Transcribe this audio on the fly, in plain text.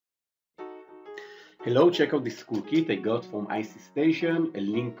Hello, check out this cool kit I got from IC Station. A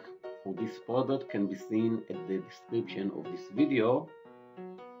link for this product can be seen at the description of this video.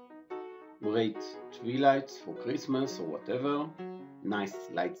 Great tree lights for Christmas or whatever. Nice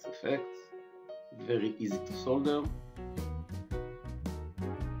lights effects. Very easy to solder.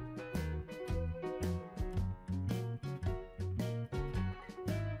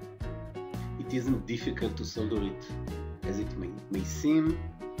 It isn't difficult to solder it as it may seem.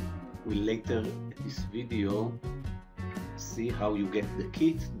 We'll later in this video see how you get the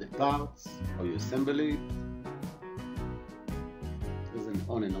kit, the parts, how you assemble it. There's an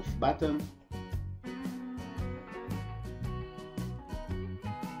on and off button.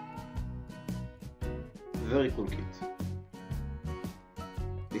 Very cool kit.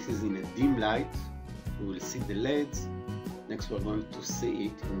 This is in a dim light. We will see the LEDs. Next we're going to see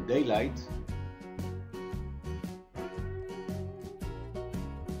it in daylight.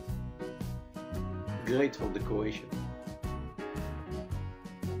 Great for decoration.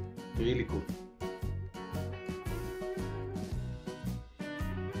 Really cool.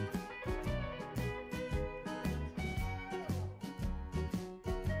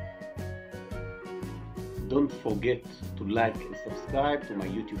 Don't forget to like and subscribe to my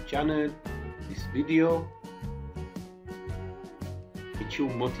YouTube channel, this video. It sure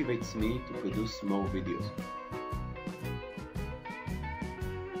motivates me to produce more videos.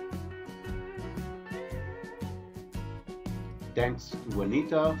 Thanks to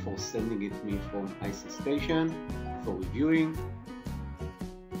Anita for sending it me from IC Station for reviewing.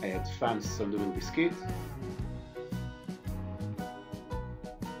 I had fun soldering this kit.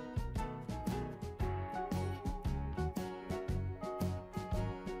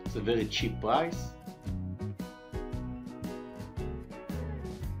 It's a very cheap price.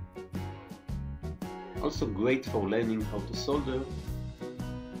 Also great for learning how to solder.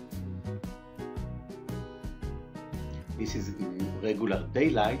 This is in regular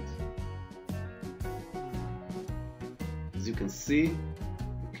daylight. As you can see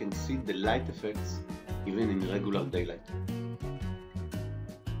the light effects even in regular daylight.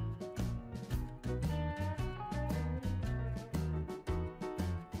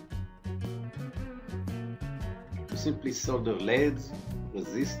 You simply solder LEDs,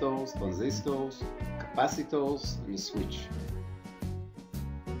 resistors, transistors, capacitors, and a switch.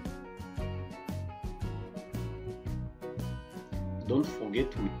 Don't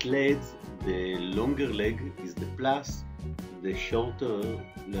forget with LEDs, the longer leg is the plus, the shorter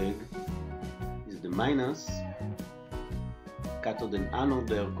leg is the minus. Cathode and anode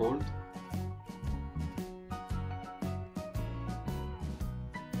they are called.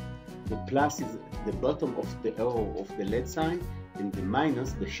 The plus is at the bottom of the arrow of the LED sign, and the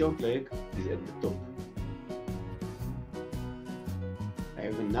minus, the short leg, is at the top. I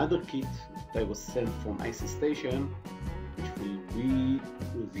have another kit that I was sent from IC Station, which will be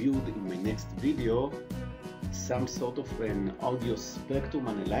reviewed in my next video. Some sort of an audio spectrum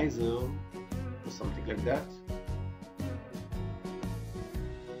analyzer or something like that.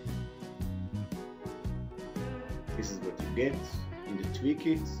 This is what you get in the tree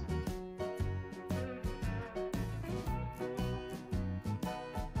kit.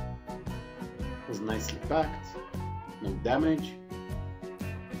 It was nicely packed, no damage.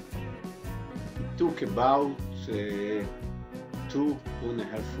 It took about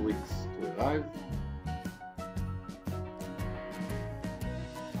 2.5 weeks to arrive.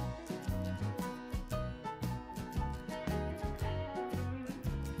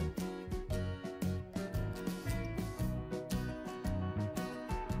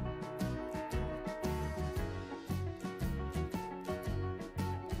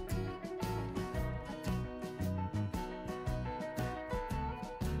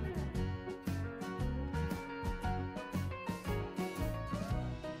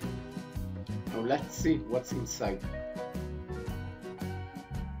 Now let's see what's inside.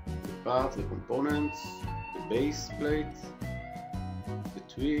 The parts, the components, the base plate, the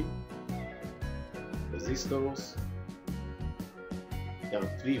tree, resistors. There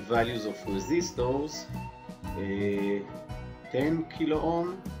are three values of resistors: 10 kilo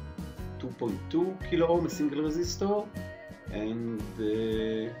ohm, 2.2 kilo ohm, a single resistor, and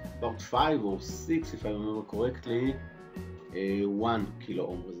about 5 or 6, if I remember correctly, 1 kilo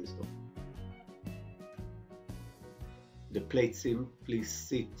ohm resistor. The plates simply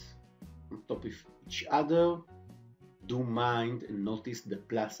sit on top of each other. Do mind and notice the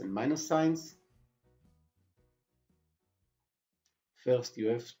plus and minus signs. First you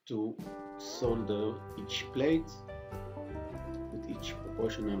have to solder each plate with each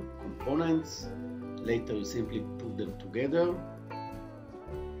proportional components. Later you simply put them together.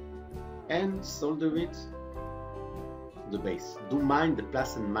 and solder it to the base. Do mind the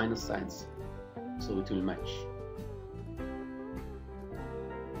plus and minus signs so it will match.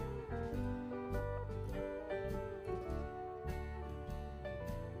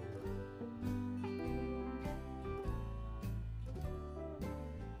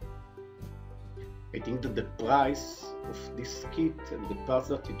 I think that the price of this kit and the parts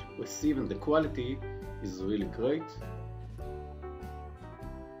that it receives and the quality is really great.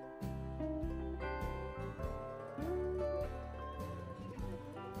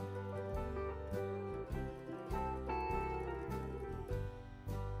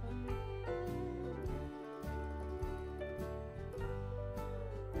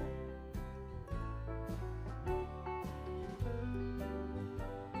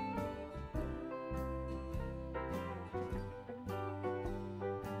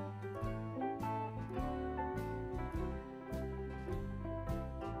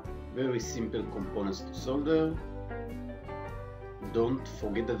 Very simple components to solder. Don't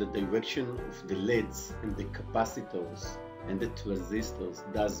forget that the direction of the LEDs and the capacitors and the transistors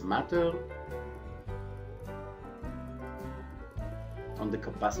does matter. On the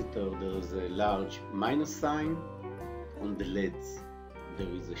capacitor there is a large minus sign. On the LEDs there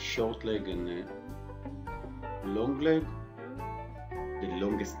is a short leg and a long leg. The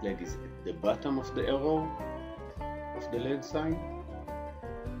longest leg is at the bottom of the arrow of the LED sign.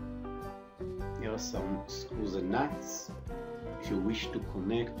 Here are some screws and nuts. If you wish to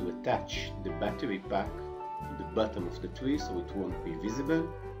connect, to attach the battery pack to the bottom of the tree so it won't be visible.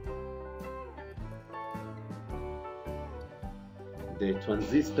 The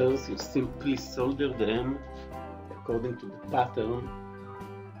transistors, you simply solder them according to the pattern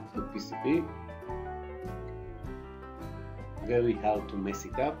of the PCB. Very hard to mess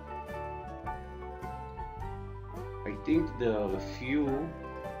it up. I think there are a few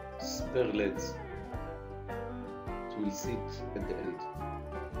spare LEDs that will sit at the end.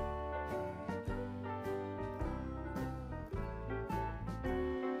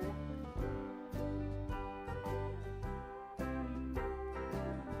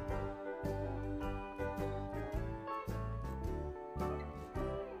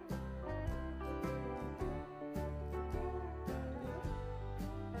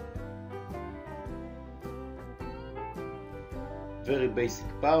 Very basic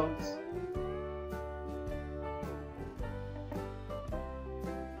parts.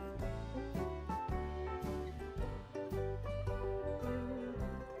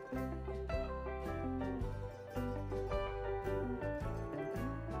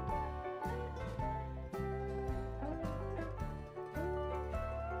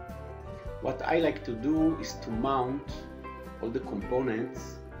 What I like to do is to mount all the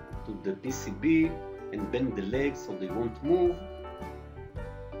components to the PCB and bend the legs so they won't move,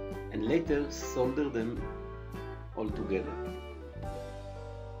 and later solder them all together.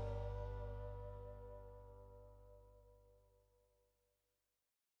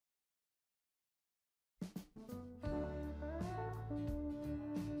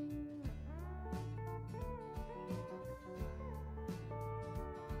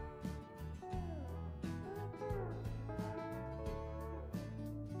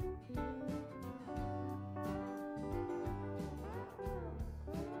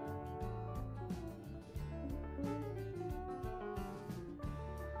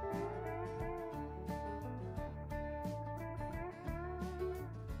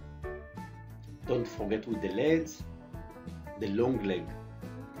 Don't forget with the LEDs, the long leg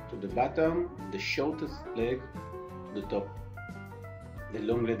to the bottom, the shortest leg to the top. The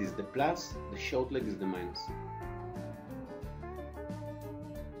long leg is the plus, the short leg is the minus.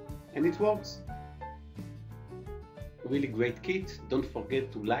 And it works. Really great kit. Don't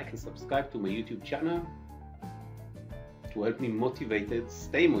forget to like and subscribe to my YouTube channel to help me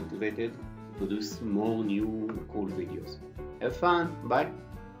stay motivated to produce more new cool videos. Have fun, bye!